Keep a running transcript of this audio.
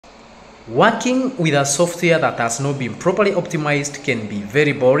Working with a software that has not been properly optimized can be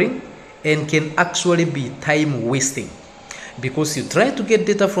very boring and can actually be time wasting, because you try to get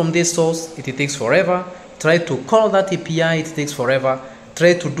data from this source, it takes forever. Try to call that API, it takes forever.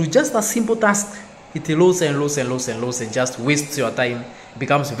 Try to do just a simple task, it loads and loads and loads and loads and just wastes your time. It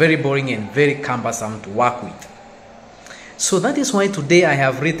becomes very boring and very cumbersome to work with. So that is why today I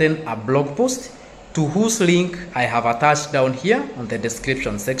have written a blog post, to whose link I have attached down here on the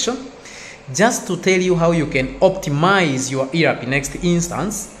description section, just to tell you how you can optimize your ERPNext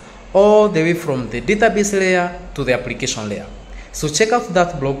instance all the way from the database layer to the application layer. So check out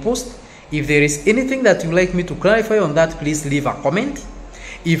that blog post. If there is anything that you'd like me to clarify on that, please leave a comment.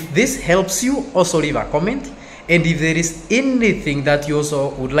 If this helps you, also leave a comment. And if there is anything that you also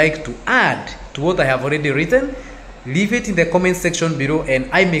would like to add to what I have already written, leave it in the comment section below and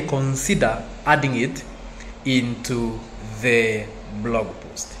I may consider adding it into the blog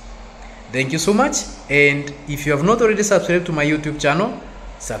post. Thank you so much, and if you have not already subscribed to my YouTube channel,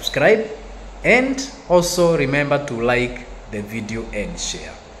 subscribe, and also remember to like the video and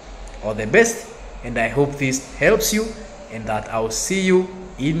share. All the best, and I hope this helps you, and that I'll see you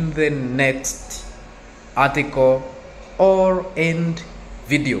in the next article or end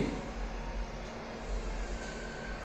video.